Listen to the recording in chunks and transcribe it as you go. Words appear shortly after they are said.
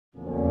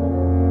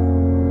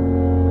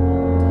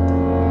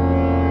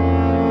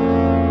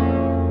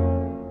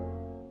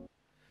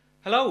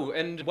Hello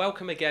and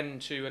welcome again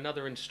to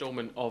another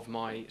instalment of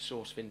my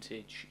Source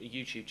Vintage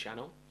YouTube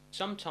channel.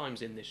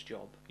 Sometimes in this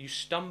job you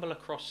stumble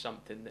across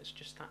something that's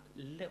just that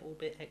little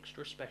bit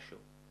extra special.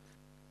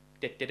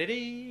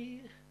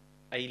 A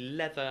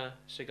leather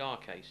cigar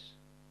case.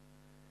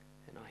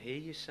 And I hear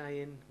you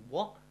saying,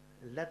 what?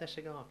 A leather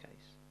cigar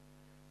case?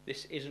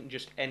 This isn't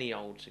just any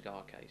old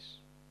cigar case.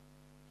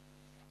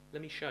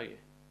 Let me show you.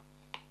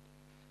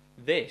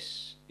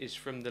 This is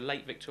from the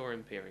late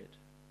Victorian period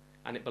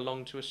and it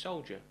belonged to a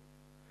soldier.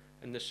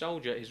 And the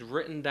soldier has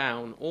written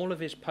down all of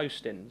his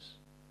postings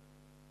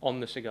on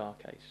the cigar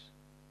case.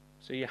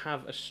 So you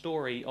have a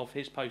story of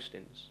his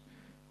postings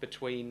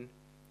between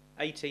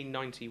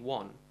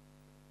 1891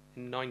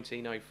 and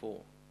 1904.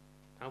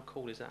 How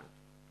cool is that?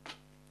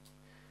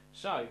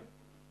 So,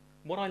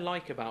 what I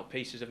like about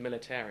pieces of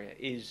Militaria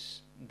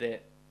is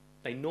that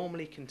they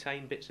normally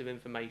contain bits of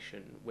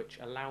information which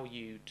allow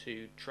you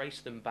to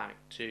trace them back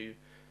to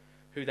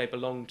who they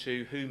belong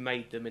to, who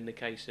made them in the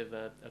case of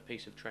a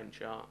piece of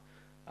trench art.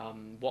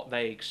 What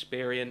they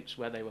experienced,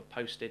 where they were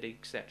posted,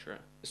 etc.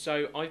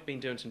 So I've been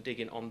doing some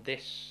digging on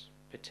this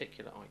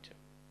particular item,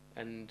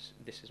 and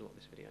this is what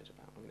this video is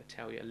about. I'm going to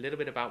tell you a little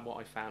bit about what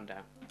I found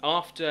out.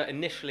 After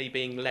initially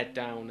being led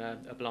down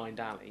a blind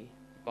alley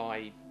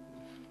by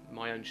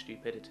my own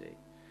stupidity,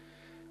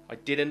 I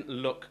didn't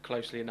look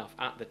closely enough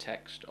at the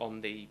text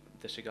on the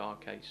cigar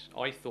case.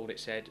 I thought it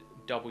said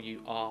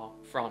W.R.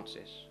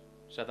 Francis,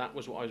 so that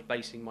was what I was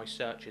basing my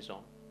searches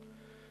on.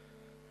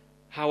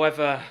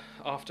 However,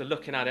 after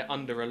looking at it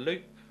under a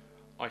loupe,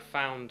 I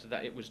found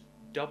that it was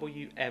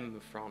W.M.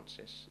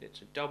 Francis.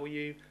 It's a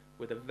W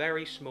with a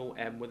very small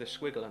M with a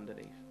squiggle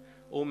underneath,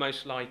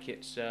 almost like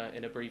it's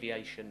an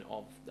abbreviation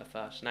of the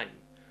first name,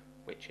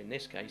 which in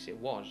this case it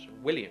was,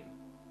 William.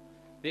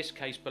 This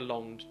case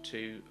belonged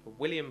to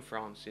William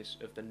Francis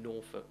of the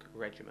Norfolk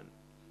Regiment.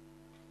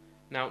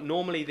 Now,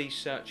 normally these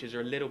searches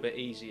are a little bit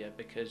easier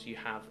because you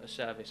have a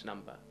service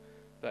number,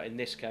 but in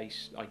this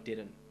case I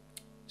didn't.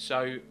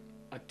 So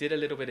I did a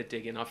little bit of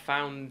digging. I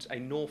found a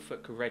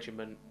Norfolk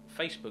Regiment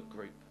Facebook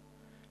group,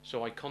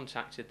 so I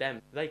contacted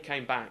them. They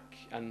came back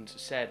and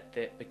said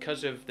that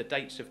because of the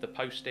dates of the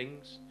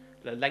postings,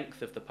 the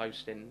length of the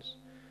postings,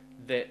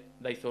 that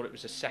they thought it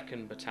was a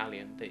 2nd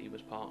battalion that he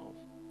was part of.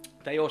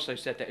 They also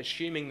said that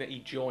assuming that he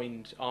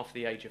joined after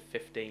the age of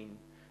 15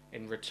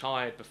 and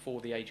retired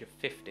before the age of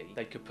 50,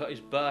 they could put his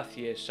birth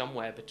year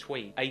somewhere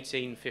between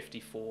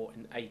 1854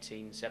 and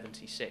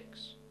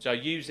 1876. So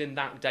using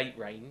that date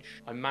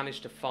range, I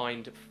managed to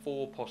find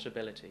 4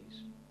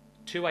 possibilities.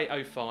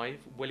 2805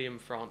 William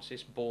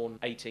Francis, born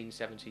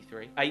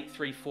 1873.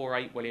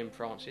 8348 William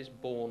Francis,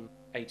 born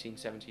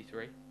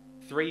 1873.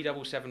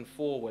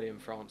 3774 William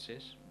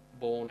Francis,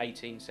 born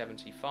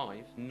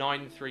 1875.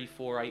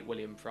 9348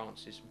 William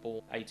Francis,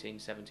 born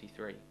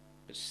 1873.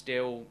 But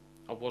still,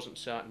 I wasn't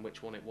certain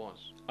which one it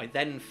was. I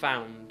then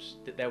found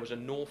that there was a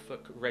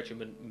Norfolk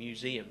Regiment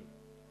museum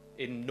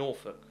in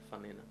Norfolk,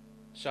 funny enough.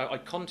 So I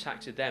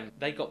contacted them.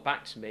 They got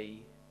back to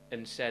me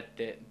and said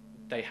that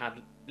they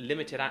had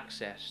limited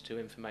access to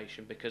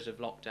information because of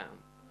lockdown,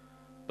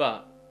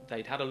 but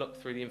they'd had a look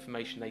through the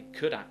information they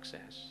could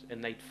access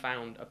and they'd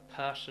found a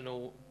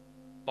personal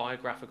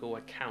biographical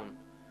account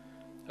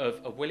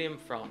of a William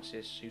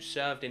Francis who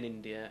served in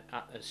India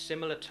at a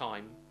similar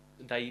time.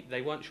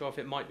 They weren't sure if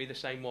it might be the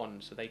same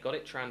one, so they got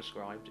it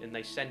transcribed and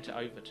they sent it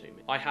over to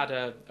me. I had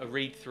a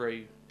read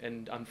through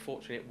and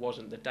unfortunately it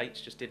wasn't. The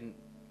dates just didn't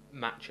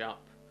match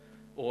up,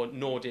 or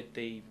nor did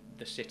the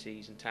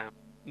cities and towns.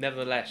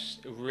 Nevertheless,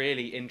 a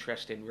really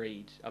interesting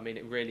read. I mean,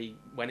 it really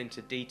went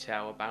into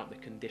detail about the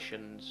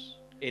conditions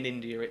in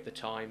India at the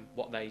time,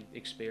 what they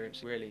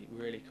experienced. Really,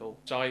 really cool.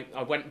 So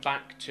I went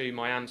back to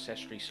my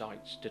ancestry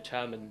sites,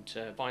 determined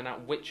to find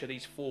out which of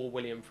these 4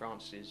 William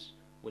Francis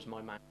was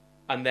my man.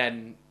 And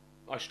then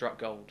I struck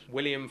gold.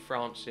 William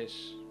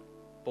Francis,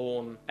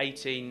 born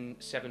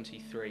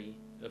 1873,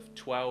 of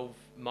 12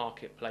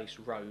 Marketplace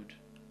Road,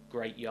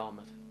 Great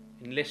Yarmouth.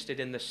 Enlisted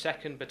in the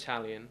 2nd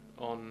Battalion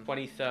on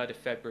 23rd of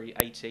February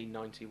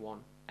 1891,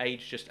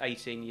 aged just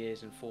 18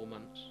 years and 4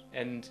 months.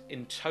 And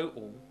in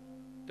total,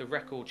 the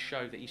records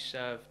show that he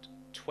served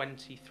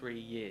 23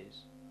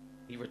 years.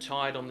 He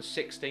retired on the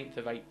 16th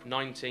of April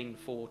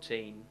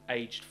 1914,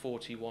 aged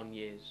 41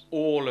 years.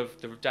 All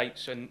of the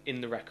dates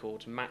in the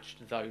records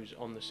matched those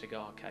on the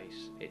cigar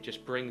case. It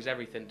just brings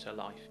everything to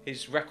life.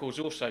 His records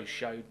also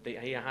showed that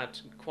he had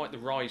quite the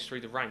rise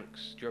through the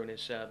ranks during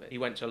his service. He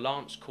went to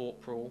Lance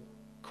Corporal,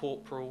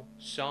 Corporal,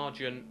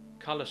 Sergeant,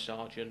 Colour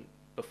Sergeant,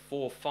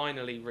 before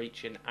finally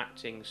reaching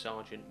Acting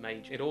Sergeant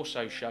Major. It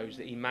also shows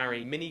that he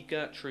married Minnie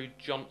Gertrude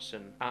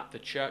Johnson at the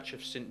Church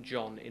of St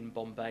John in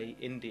Bombay,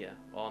 India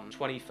on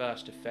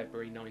 21st of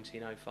February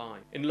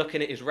 1905. In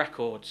looking at his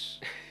records,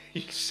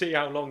 you can see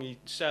how long he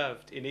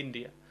served in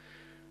India.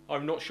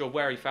 I'm not sure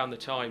where he found the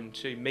time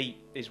to meet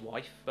his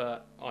wife,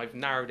 but I've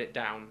narrowed it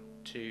down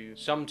to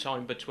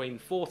sometime between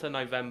 4th of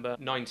November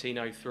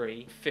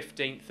 1903,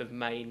 15th of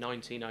May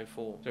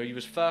 1904. So he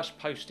was first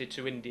posted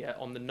to India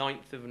on the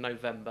 9th of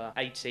November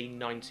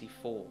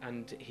 1894,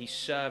 and he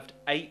served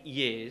 8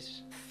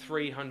 years,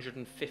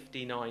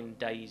 359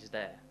 days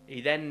there.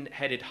 He then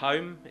headed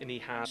home, and he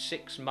had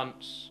 6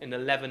 months and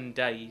 11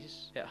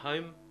 days at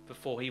home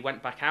before he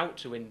went back out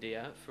to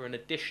India for an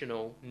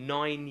additional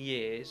 9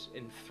 years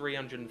in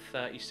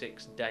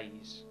 336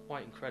 days.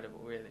 Quite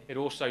incredible, really. It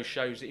also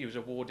shows that he was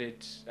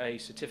awarded a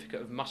certificate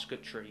of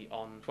musketry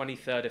on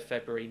 23rd of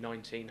February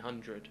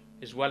 1900,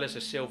 as well as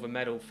a silver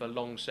medal for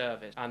long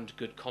service and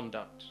good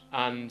conduct.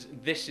 And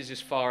this is as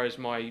far as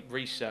my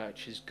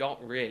research has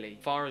got, really.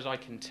 As far as I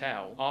can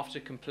tell, after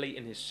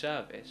completing his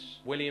service,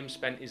 William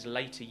spent his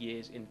later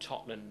years in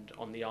Totland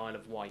on the Isle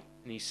of Wight,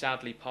 and he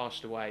sadly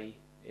passed away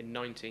in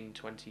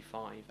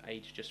 1925,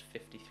 aged just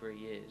 53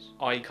 years.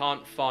 I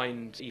can't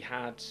find he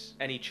had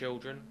any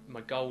children.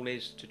 My goal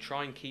is to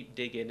try and keep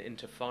digging and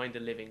to find a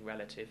living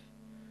relative.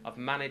 I've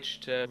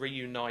managed to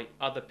reunite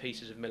other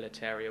pieces of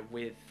Militaria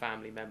with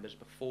family members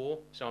before,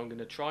 so I'm going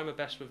to try my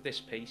best with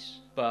this piece,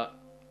 but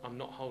I'm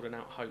not holding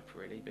out hope,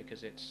 really,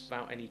 because it's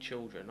without any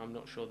children. I'm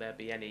not sure there'll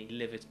be any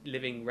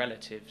living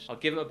relatives. I'll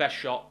give it my best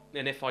shot,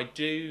 and if I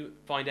do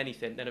find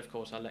anything, then of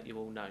course I'll let you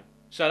all know.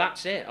 So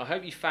that's it. I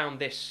hope you found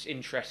this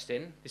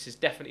interesting. This is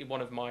definitely one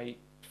of my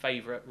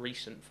favourite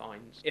recent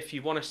finds. If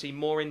you want to see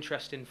more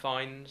interesting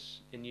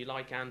finds and you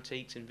like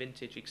antiques and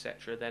vintage,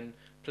 etc., then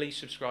please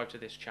subscribe to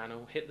this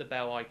channel. Hit the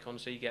bell icon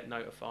so you get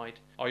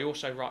notified. I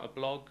also write a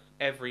blog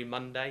every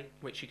Monday,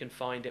 which you can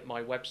find at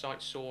my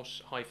website,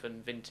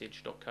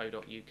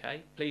 source-vintage.co.uk.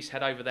 Please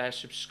head over there,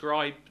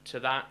 subscribe to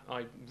that.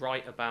 I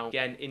write about,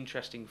 again,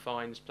 interesting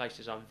finds,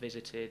 places I've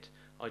visited.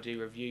 I do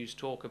reviews,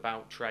 talk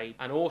about trade,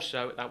 and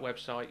also at that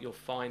website you'll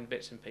find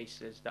bits and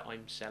pieces that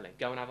I'm selling.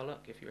 Go and have a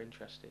look if you're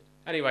interested.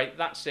 Anyway,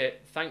 that's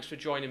it. Thanks for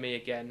joining me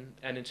again,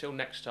 and until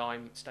next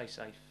time, stay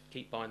safe.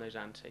 Keep buying those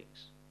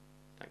antiques.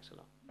 Thanks a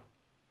lot.